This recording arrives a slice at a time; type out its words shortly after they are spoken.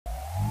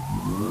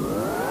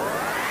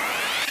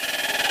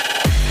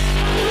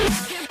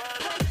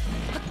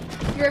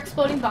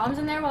exploding bombs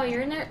in there while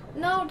you're in there?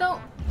 No,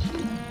 don't.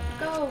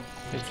 Go.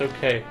 It's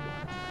okay.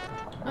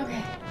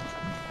 Okay.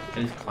 I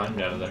just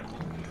climbed out of there.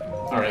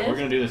 Alright, we're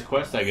gonna do this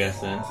quest, I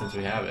guess, then, since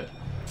we have it.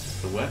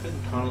 The Weapon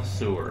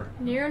Connoisseur.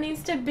 Nero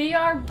needs to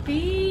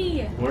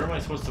BRB! Where am I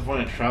supposed to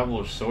find a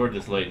Traveler's Sword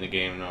this late in the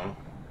game, though?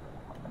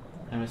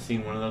 I haven't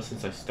seen one of those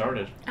since I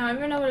started. I don't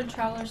even know what a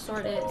Traveler's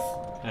Sword is.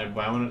 Can I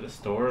buy one at the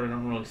store? They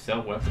don't really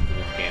sell weapons in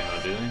this game,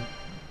 though, do they?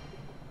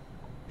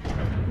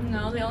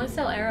 No, they only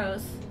sell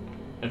arrows.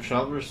 A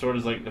Traveler's Sword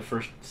is like the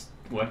first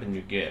weapon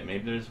you get.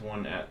 Maybe there's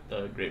one at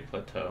the Great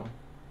Plateau.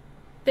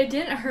 They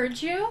didn't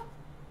hurt you?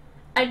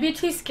 I'd be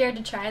too scared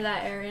to try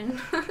that, Aaron.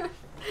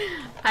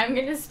 I'm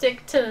gonna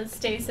stick to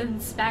Stace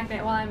and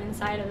Magnet while I'm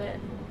inside of it.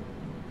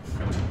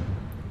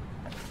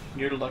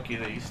 You're lucky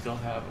that you still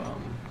have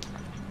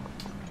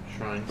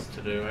shrines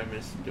to do. I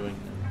miss doing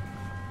them.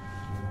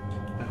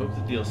 I hope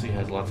the DLC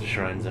has lots of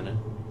shrines in it.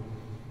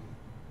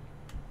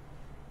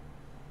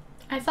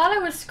 I thought I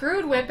was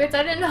screwed, Whippets.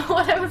 I didn't know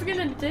what I was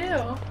gonna do.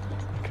 I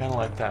kind of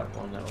like that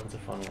one. That one's a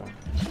fun one.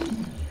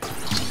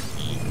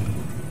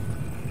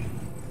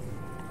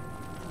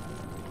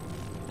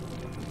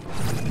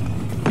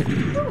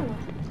 Ooh.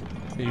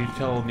 Did you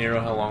tell Nero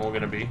how long we're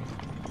gonna be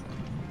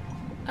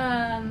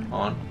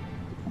on?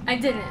 I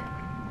didn't.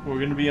 We're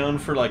gonna be on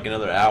for like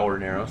another hour,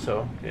 Nero.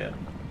 So yeah,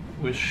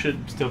 we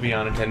should still be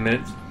on in 10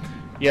 minutes.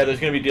 Yeah, there's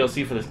gonna be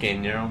DLC for this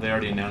game, Nero. They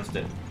already announced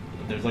it.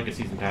 There's like a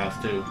season pass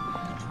too,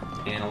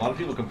 and a lot of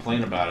people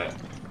complain about it,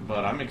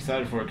 but I'm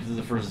excited for it because it's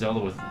the first Zelda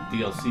with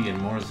DLC,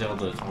 and more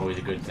Zelda is always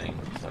a good thing.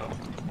 So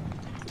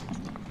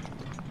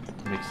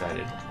I'm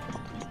excited.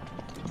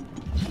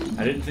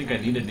 I didn't think I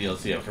needed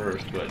DLC at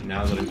first, but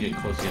now that I'm getting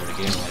close to the end of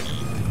the game, like,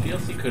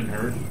 DLC couldn't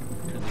hurt,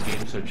 because the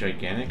game's so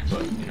gigantic,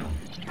 but, you know,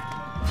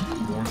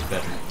 more's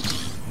better.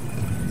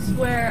 I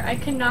swear, I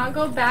cannot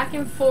go back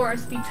and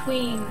forth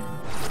between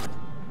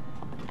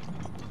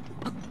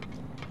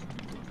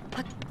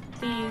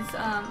these,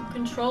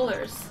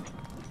 controllers.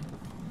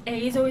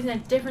 A's always in a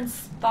different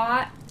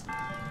spot.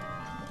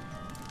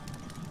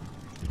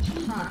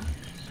 Huh.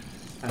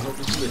 I hope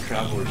this is a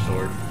Traveler's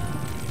Sword.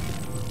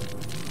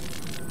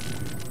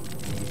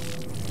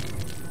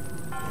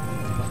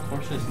 Of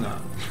course it's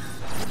not.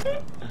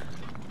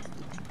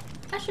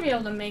 I should be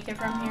able to make it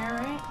from here,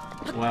 right?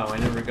 Wow, I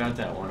never got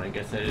that one. I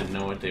guess I didn't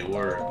know what they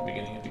were at the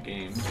beginning of the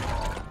game.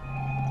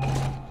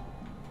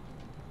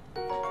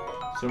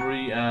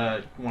 Somebody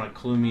want to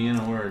clue me in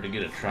on where to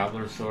get a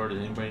Traveler's Sword? Does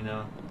anybody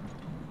know?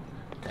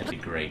 That'd be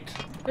great.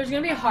 There's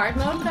gonna be a hard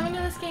mode coming to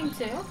this game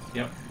too?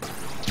 Yep.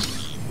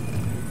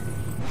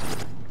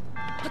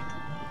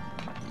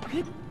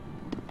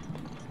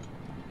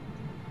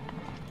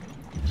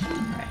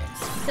 Alright,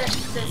 set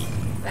this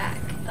back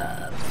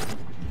up.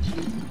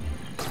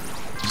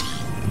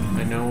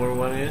 I know where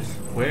one is.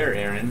 Where,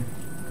 Aaron?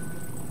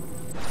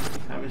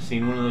 I haven't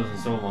seen one of those in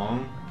so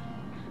long.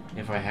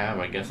 If I have,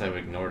 I guess I've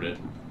ignored it.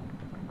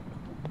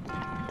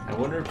 I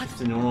wonder if just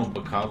the normal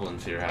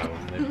bokoblins here have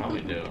them. They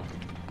probably do.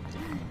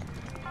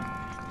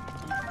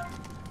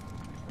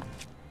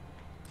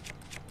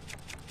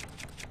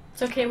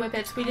 It's okay,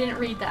 Whippets. We didn't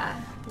read that.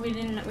 We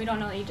don't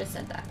know that you just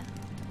said that.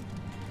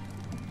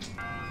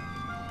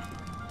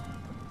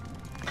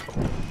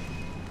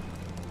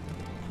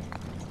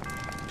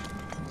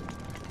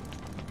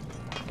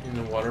 In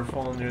the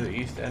waterfall near the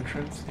east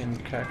entrance in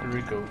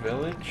Kakariko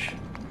Village.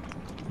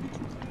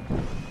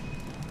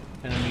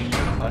 And I mean, the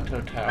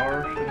Plateau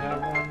Tower should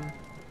have one.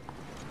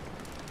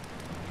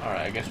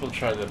 Alright, I guess we'll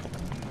try the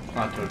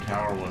Plateau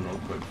Tower one real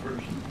quick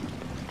first.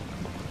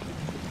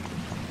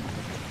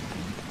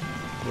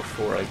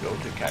 Before I go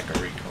to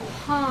Kakariko.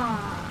 Huh.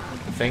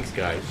 Thanks,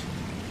 guys.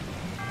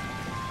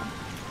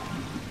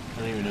 I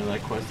didn't even know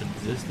that quest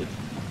existed.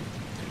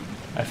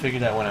 I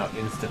figured that one out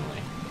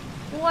instantly.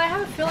 Well, I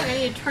have a feeling I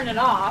need to turn it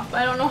off.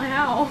 I don't know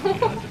how. You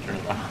don't have to turn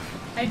it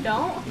off. I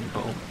don't?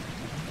 No.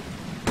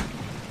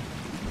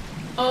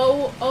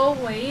 Oh,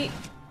 wait.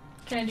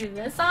 Can I do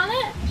this on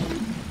it?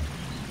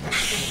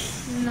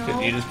 No.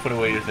 Could you just put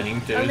away your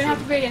thing too? I'm gonna have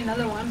to create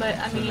another one, but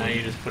I mean... So now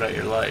you just put out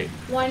your light.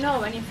 Well, I know,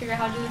 but I need to figure out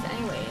how to do this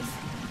anyways.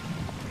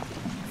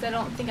 Because I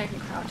don't think I can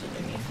crouch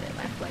underneath it.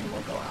 My flame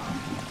will go out.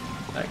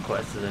 That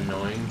quest is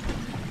annoying.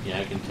 Yeah,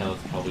 I can tell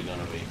it's probably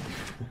gonna be.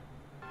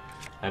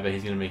 I bet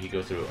he's gonna make you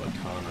go through a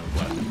ton of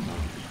weapons,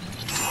 huh?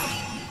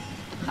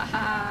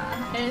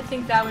 Haha, I didn't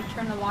think that would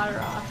turn the water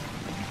off.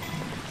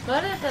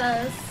 But it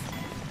does.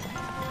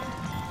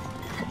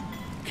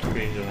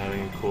 Strange of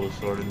having a cool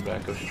sword in the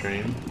back of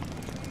stream.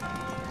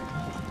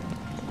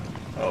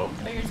 Oh,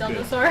 Oh, your Zelda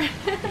good. sword?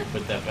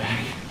 Put that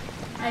back.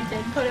 I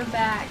did put it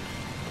back.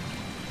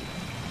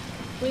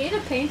 We need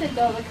to paint it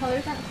though, the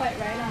colors aren't quite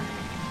right on it.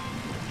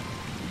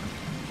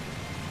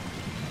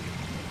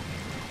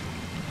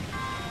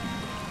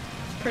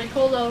 It's pretty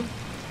cool though.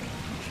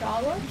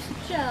 Trollop's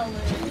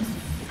jealous.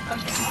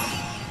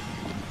 Okay.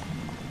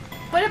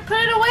 Put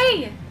it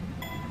away!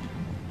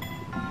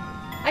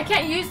 I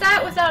can't use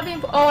that without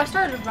being... Oh, I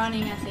started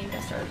running, I think.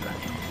 I started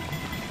running.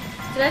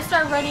 Did I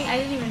start running? I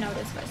didn't even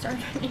notice if I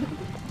started running.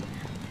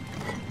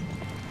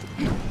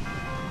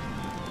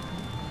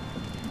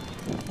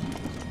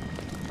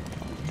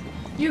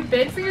 You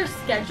bid for your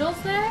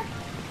schedules there?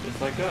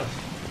 Just like us.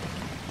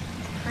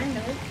 Kind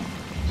of.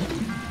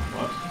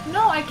 What?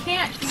 No, I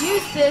can't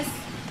use this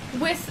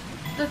with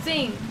the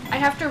thing. I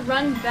have to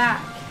run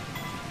back.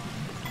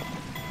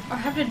 Or I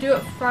have to do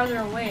it farther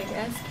away, I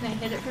guess. Can I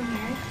hit it from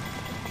here?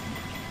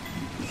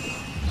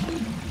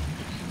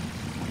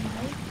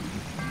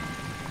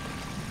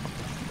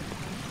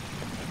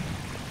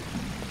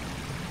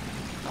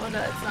 Oh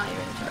no, it's not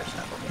even charged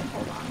up. Okay,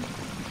 hold on.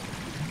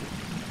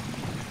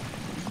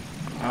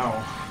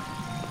 Ow.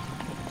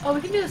 Oh,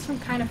 we can do this from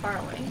kind of far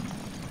away.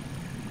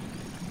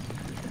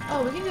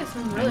 Oh, we can do this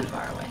from really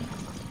far away.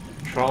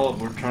 Trollop,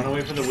 we're trying to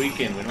wait for the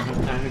weekend. We don't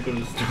have time to go to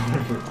the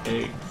store for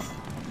eggs.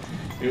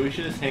 Maybe we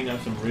should just hang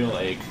up some real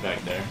eggs back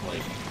there,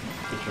 like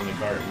just from the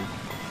garden.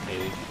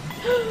 Maybe.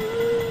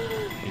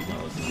 He's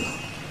not listening.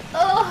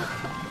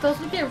 Oh, those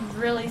would get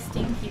really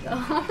stinky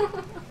though.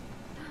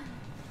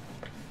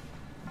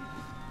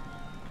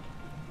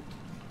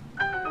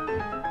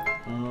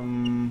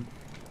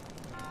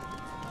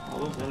 All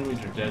those enemies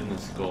are dead in the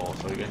skull,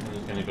 so I guess I'm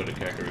just gonna go to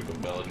Kakariko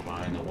Village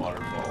behind the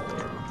waterfall or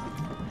whatever.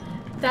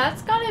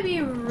 That's gotta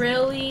be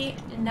really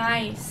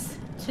nice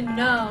to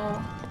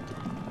know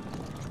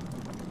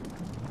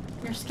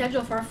your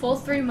schedule for a full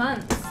 3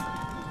 months.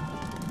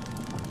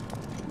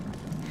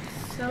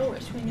 So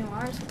wish we knew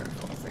ours for a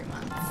full 3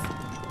 months.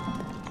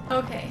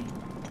 Okay.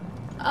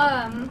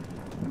 I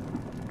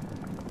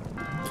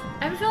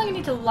have a feeling I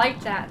need to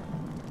light that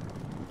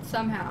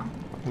somehow.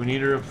 We need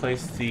to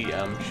replace the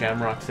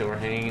shamrocks that were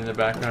hanging in the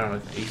background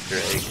with Easter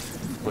eggs,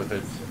 with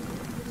its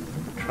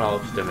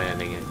Trollop's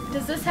demanding it.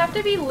 Does this have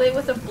to be lit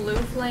with a blue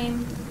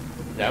flame?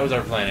 That was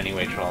our plan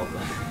anyway, Trollop.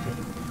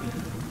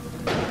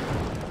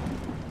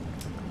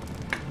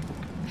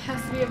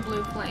 Has to be a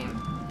blue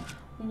flame.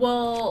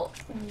 Well,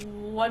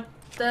 what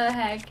the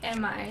heck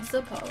am I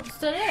supposed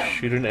to do?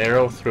 Shoot an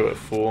arrow through it,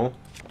 fool.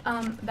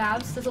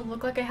 Babs, doesn't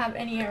look like I have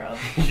any arrows.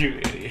 You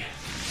idiot.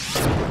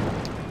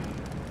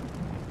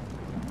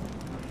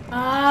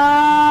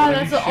 Ah,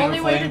 that's the only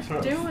way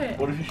to do it.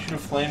 What if you shoot a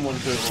flame one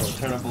to it, will it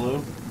turn it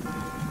blue?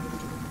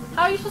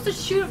 How are you supposed to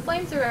shoot a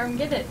flamethrower and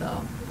get it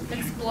though?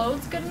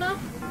 Explodes good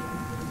enough?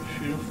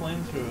 Shoot a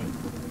flame through it.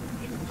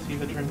 See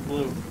if it turns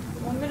blue.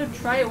 Well, I'm gonna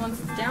try it once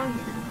it's down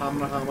here.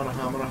 Hamana hamana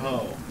hamana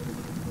ho.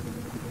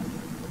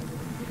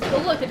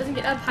 Well, look, it doesn't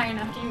get up high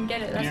enough to even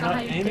get it. That's You're not not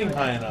how you do aiming it.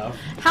 high enough.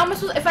 How am I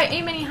supposed? If I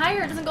aim any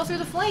higher, it doesn't go through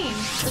the flame.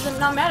 Does it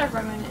not matter for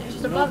a minute? It's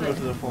just above Go it.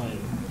 to the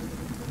flame.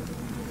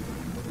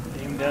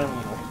 Aim down a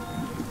little.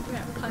 I'm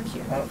gonna punch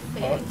you in Up,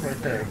 the up, face.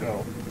 right there,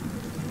 go.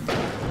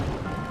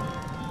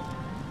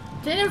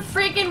 Didn't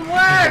freaking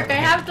work! I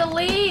have to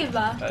leave!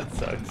 That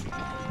sucks.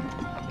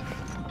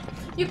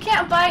 You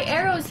can't buy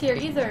arrows here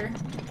either.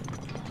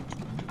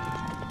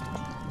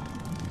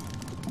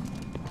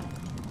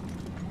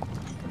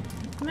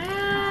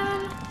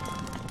 Man.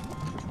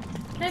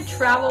 Can I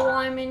travel while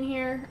I'm in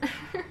here?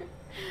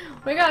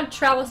 We gotta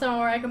travel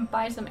somewhere where I can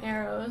buy some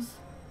arrows.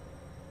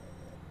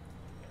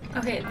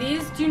 Okay,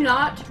 these do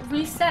not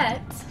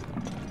reset.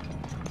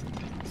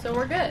 So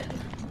we're good.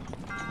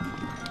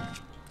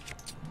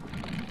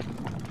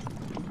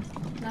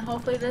 Now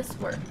hopefully this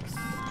works.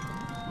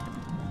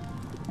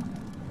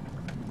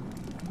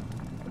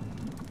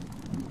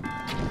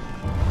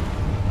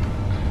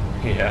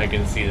 Yeah, I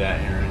can see that,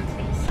 Aaron. It's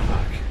gonna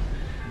suck.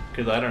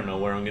 Because I don't know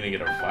where I'm gonna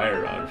get a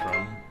fire rod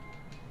from.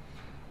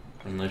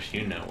 Unless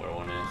you know where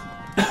one is.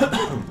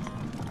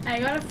 I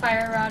got a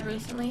fire rod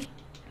recently.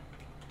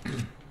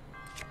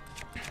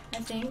 I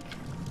think.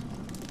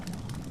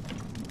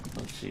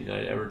 Let's see, did I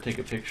ever take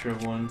a picture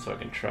of one so I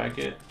can track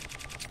it?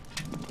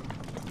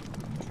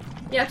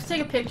 You have to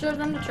take a picture of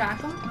them to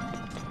track them?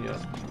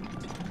 Yep.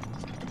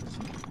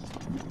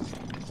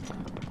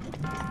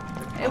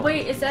 Hey,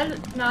 wait, is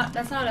that not,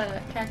 that's not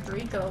a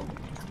Kakariko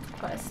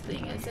quest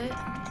thing, is it?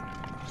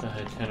 It's a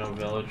Hateno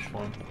Village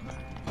one.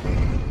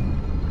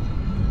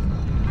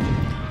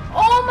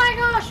 Oh my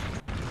gosh!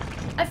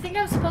 I think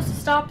I was supposed to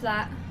stop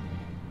that.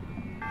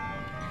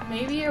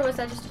 Maybe, or was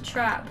that just a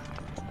trap?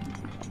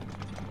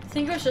 I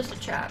think it was just a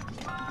trap.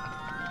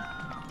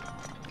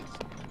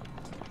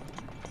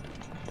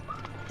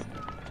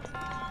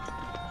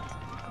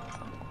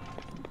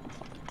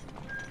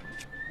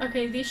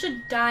 Okay, these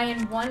should die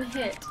in one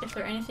hit if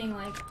they're anything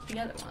like the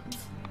other ones.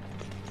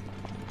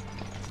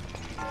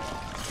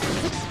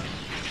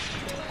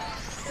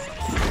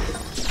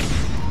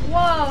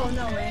 Whoa,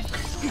 no way.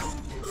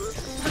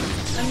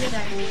 I'm gonna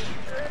die.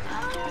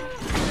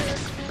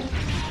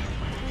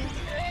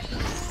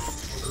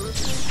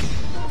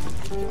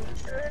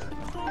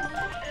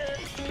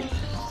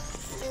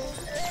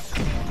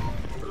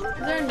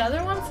 Is there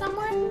another one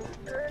somewhere?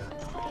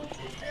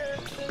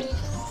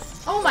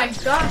 Oh my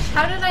gosh,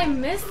 how did I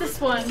miss this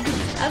one?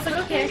 I was like,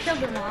 okay, I killed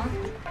them all.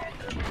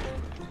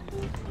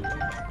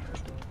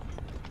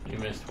 You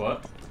missed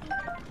what?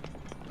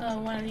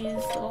 One of these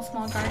little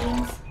small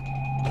guardians.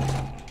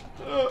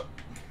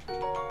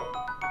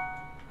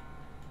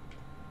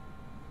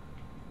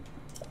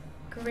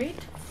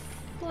 Great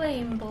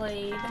Flame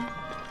Blade.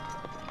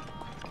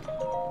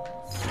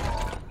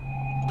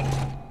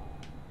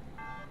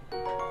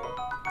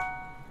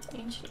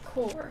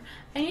 core.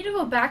 I need to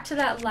go back to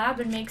that lab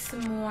and make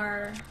some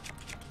more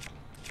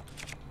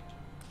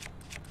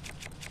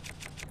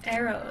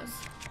arrows.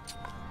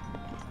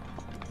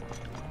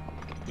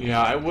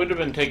 Yeah, I would have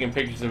been taking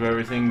pictures of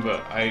everything,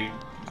 but I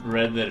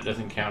read that it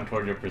doesn't count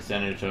towards your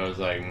percentage, so I was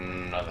like,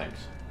 no thanks.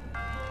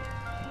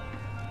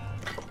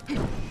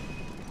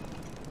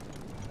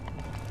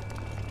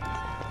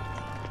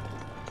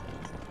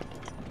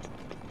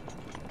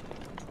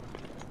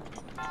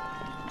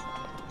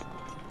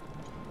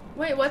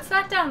 Wait, what's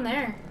that down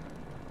there?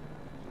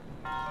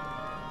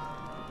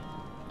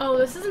 Oh,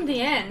 this isn't the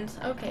end.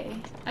 Okay.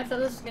 I thought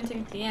this was gonna take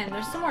me to the end.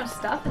 There's some more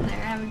stuff in there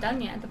I haven't done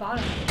yet at the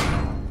bottom.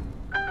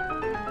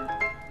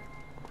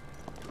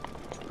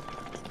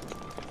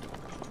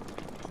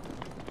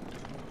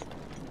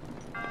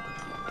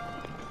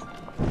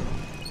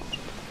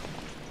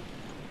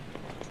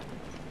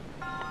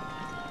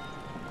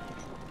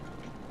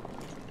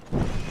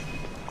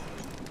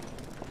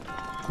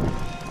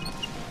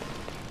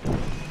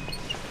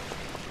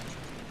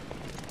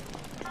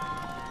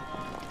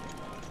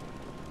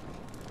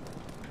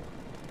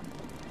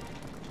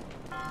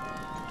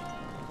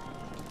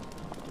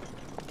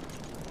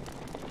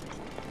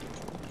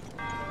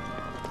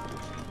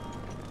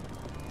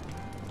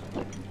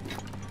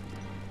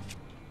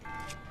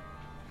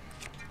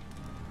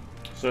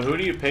 So who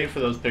do you pay for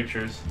those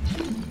pictures?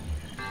 I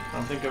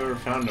don't think I've ever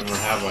found them, or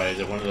have I? Is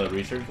it one of the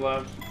research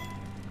labs?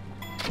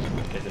 I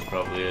guess it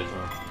probably is,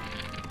 huh?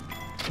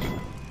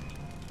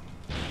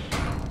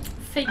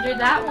 Figured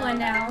that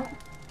one out.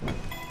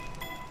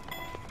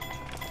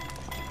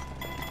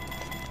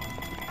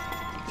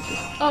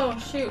 Oh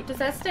shoot, does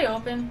that stay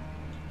open?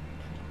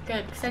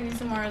 Good, because I need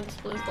some more of this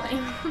blue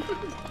flame.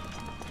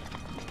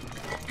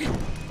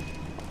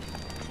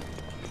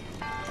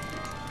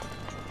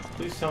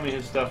 Please tell me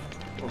his stuff.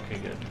 Okay,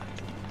 good.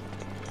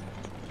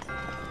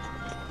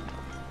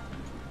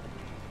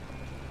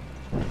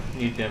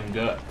 Need them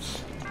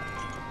guts.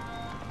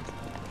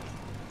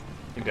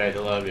 The guy to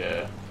love you.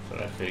 That's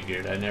what I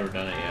figured. I've never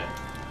done it yet.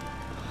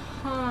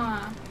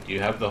 Huh. Do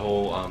you have the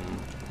whole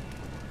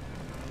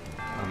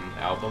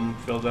album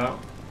filled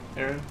out,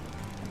 Aaron?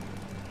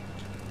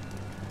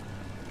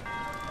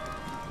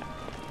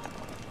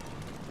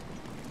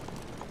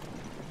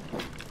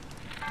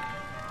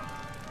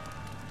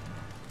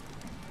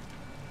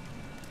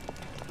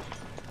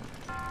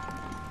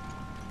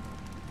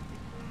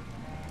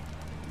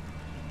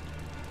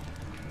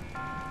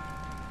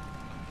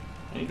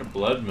 I need a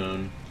blood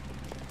moon.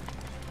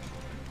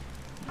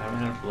 I haven't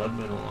had a blood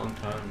moon in a long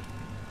time.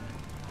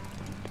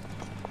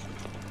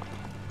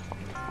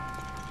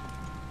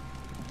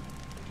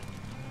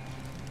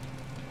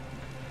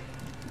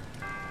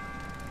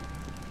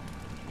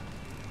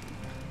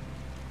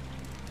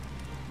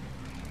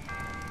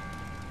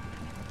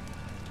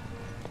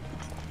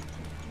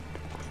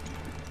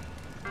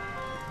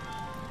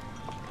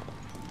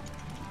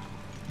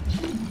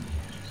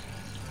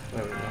 I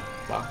have enough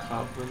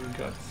Bockhoblin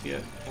guts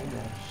yet.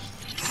 Almost.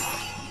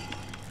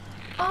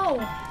 Oh!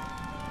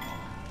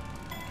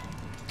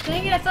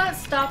 Dang it, I thought it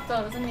stopped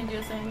those. Let me do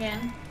this thing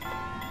again.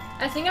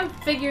 I think I'm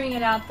figuring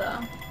it out though.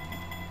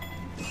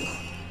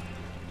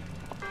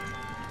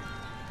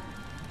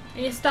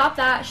 And you stop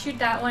that, shoot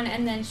that one,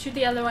 and then shoot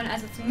the other one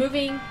as it's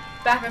moving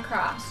back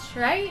across,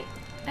 right?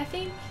 I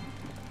think?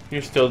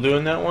 You're still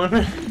doing that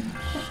one?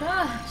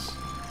 Shush.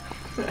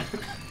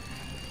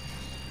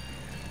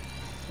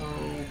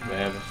 Oh,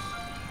 bad.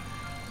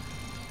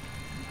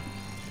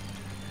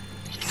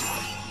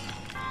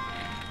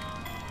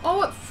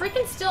 Oh, it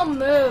freaking still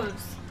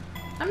moves.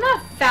 I'm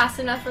not fast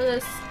enough for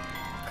this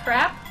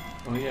crap.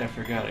 Oh yeah, I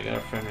forgot. I got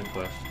a friend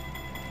request.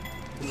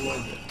 Who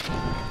was it?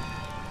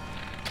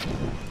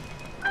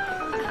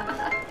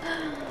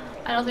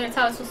 I don't think that's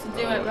how I was supposed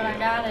to do it, but I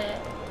got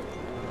it.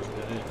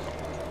 That is.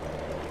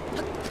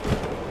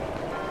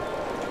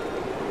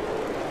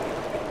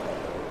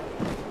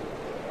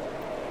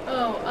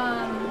 Oh,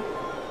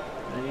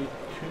 I need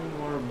 2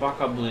 more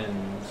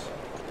Bokoblins.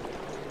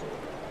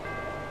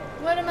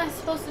 what am I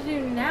supposed to do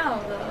now,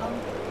 though?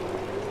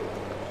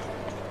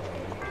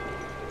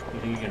 You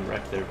think you can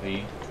wreck their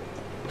V?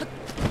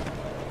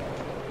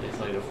 It's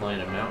like to fly in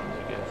the mountains,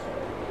 I guess.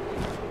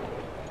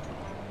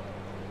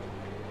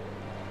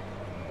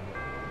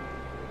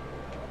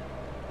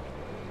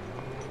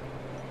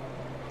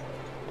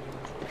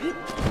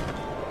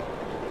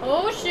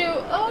 Oh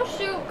shoot! Oh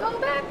shoot! Go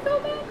back! Go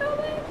back! Go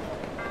back!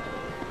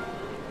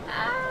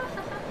 Ah.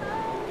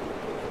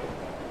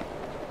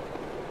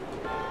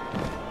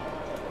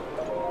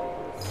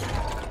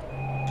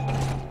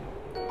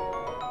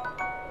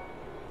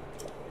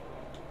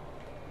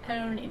 I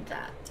don't need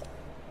that.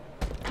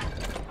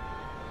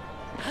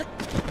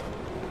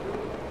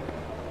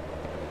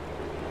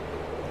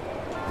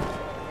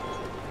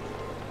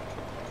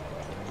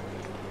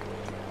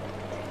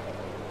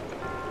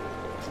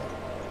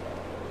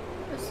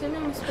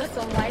 Assuming I'm supposed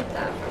to light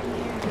that from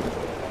here.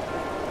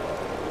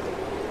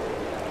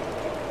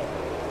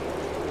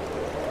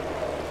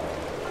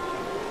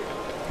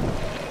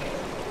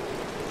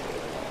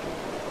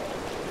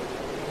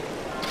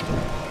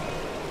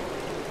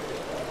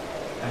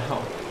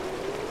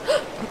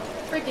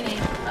 Freaking A.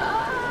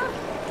 Ah.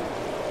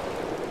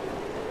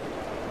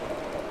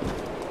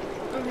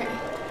 Okay.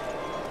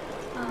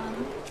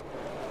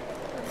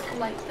 Let's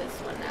light this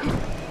one now.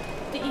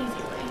 The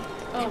easy way.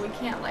 Oh, we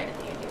can't light it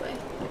the easy way.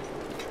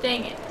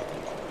 Dang it.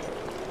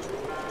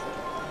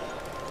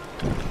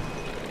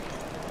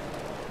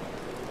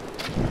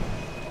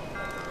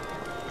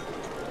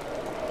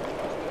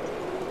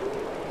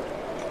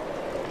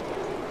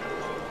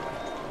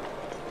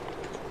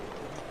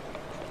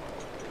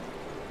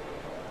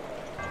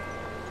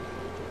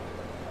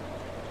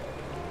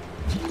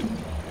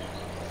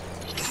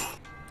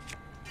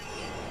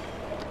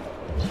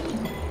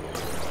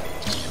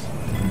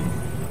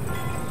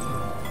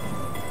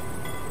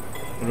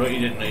 What about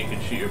you didn't know you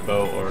could shoot your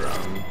bow or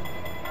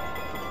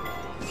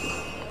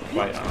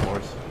fight on a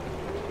horse?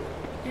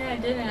 Yeah, I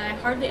didn't. I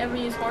hardly ever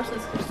use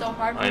horses. They're so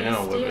hard for me to I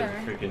know, but steer.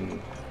 they're freaking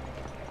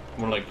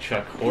more like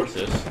Chuck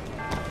horses.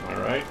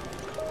 Alright?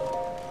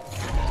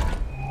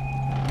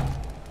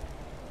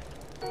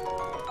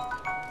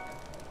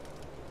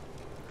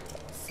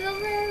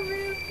 Silver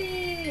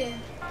rupee!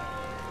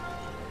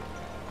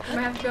 I'm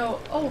gonna have to go.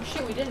 Oh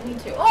shoot, we didn't need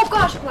to. Oh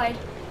gosh, Clyde!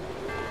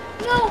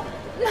 No!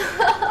 No!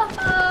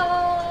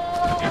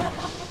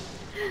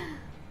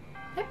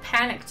 I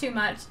panic too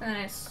much and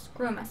then I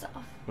screw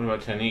myself. What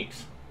about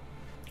Taniks?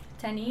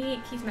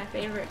 Tanik, he's my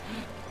favorite.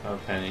 Oh,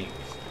 Taniks.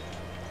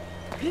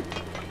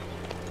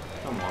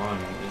 Come on,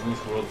 isn't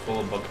this world full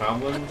of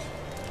bokoblins?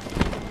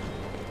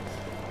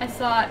 I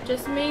thought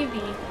just maybe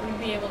we'd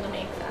be able to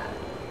make that.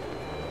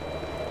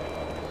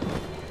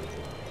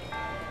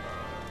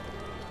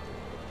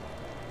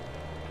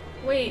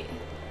 Wait.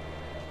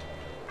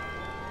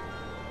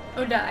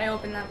 Oh, duh, I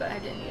opened that, but I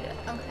didn't need it.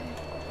 Okay.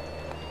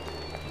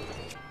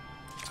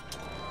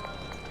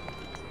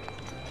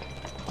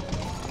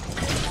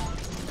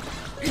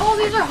 Oh,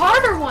 these are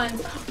harder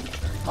ones!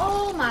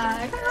 Oh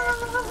my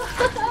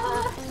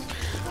god!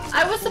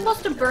 I was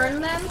supposed to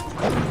burn them.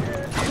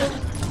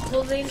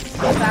 Will they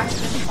go back to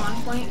the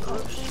spawn point?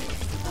 Oh shit.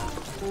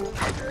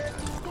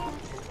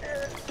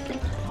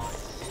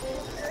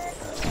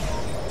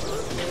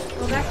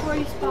 Go back to where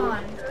you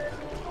spawned.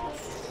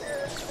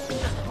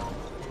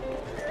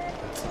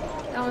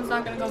 That one's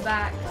not gonna go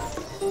back.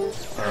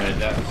 Alright,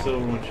 that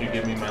silver one should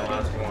give me my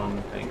last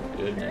one. Thank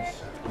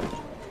goodness.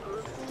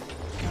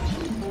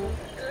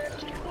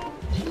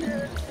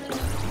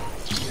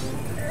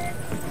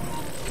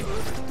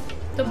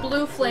 The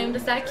blue flame,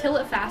 does that kill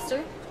it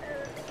faster?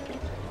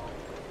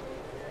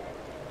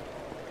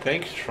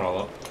 Thanks,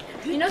 Trollop.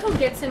 You know who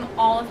gets him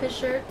all of his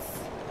shirts?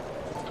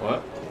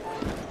 What?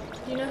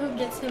 You know who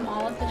gets him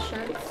all of his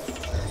shirts?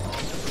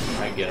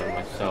 I get them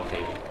myself,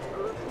 baby.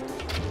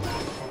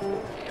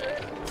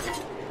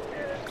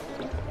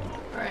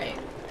 Alright.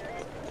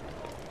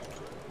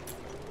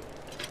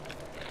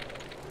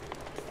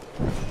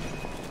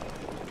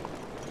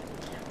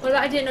 What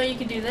about I didn't know you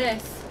could do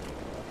this?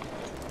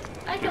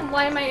 I can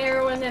light my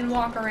arrow and then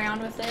walk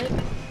around with it.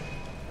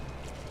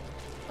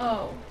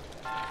 Oh.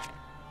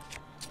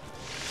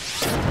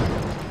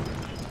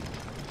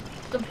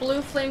 The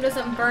blue flame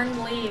doesn't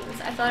burn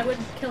leaves. I thought it would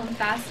kill him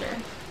faster.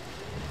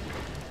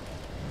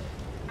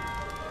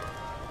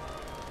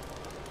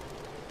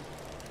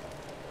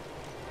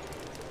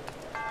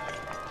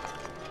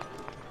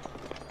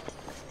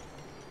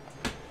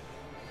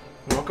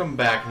 Welcome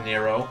back,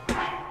 Nero.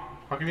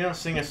 How come you don't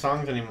sing his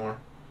songs anymore?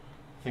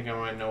 I think I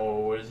might know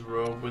what his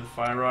robe with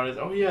fire rod is.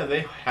 Oh yeah,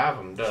 they have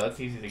them. Duh, that's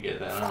easy to get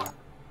that on.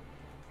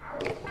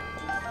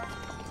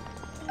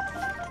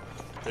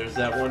 There's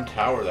that one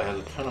tower that has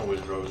a ton of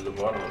whiz robes at the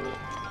bottom of it.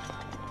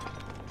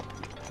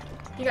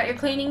 You got your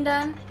cleaning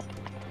done?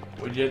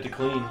 What'd you have to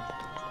clean?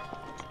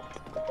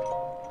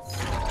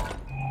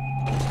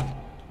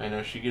 I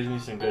know, she gives me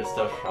some good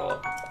stuff,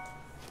 Charlotte.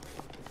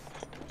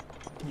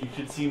 You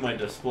should see my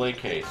display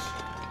case.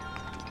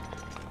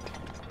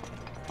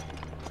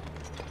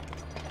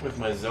 With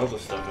my Zelda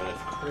stuff in it.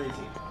 It's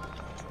crazy.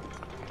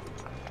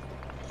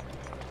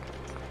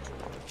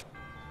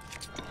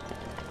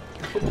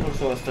 I should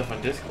post all that stuff on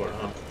Discord,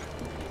 huh?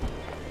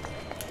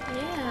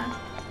 Yeah.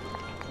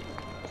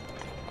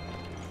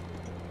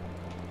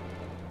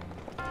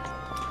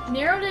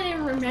 Nero didn't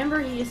even remember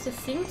he used to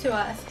sing to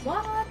us.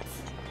 What?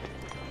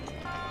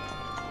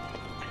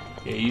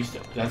 Yeah,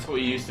 that's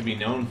what you used to be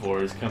known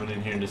for, is coming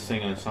in here and just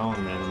singing a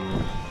song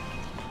randomly.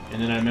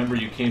 And then I remember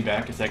you came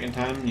back a second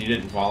time, you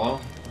didn't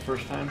follow the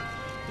first time,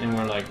 and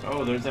we're like,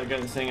 oh, there's that guy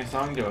that sang a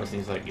song to us, and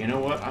he's like, you know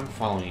what, I'm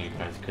following you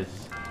guys,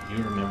 because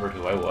you remembered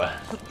who I was.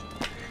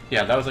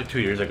 Yeah, that was like 2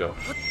 years ago.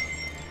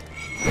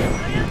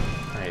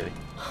 Hi.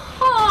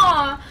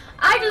 Huh!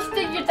 I just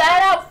figured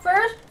that out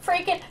first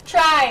freaking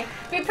try.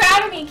 Be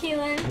proud of me,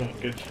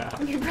 Keelan. Good job.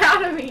 Be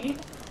proud of me.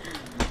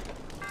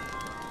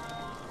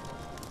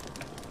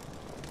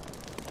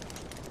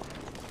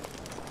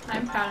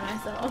 I'm proud of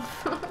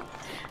myself.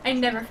 I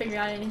never figure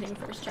out anything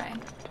first try.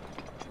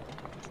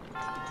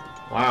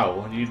 Wow,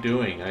 what are you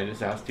doing? I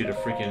just asked you to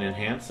freaking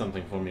enhance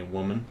something for me,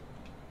 woman.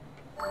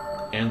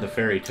 And the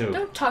fairy, too.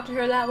 Don't talk to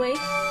her that way.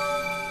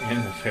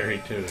 And the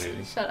fairy, too,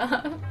 lady. Shut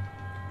up.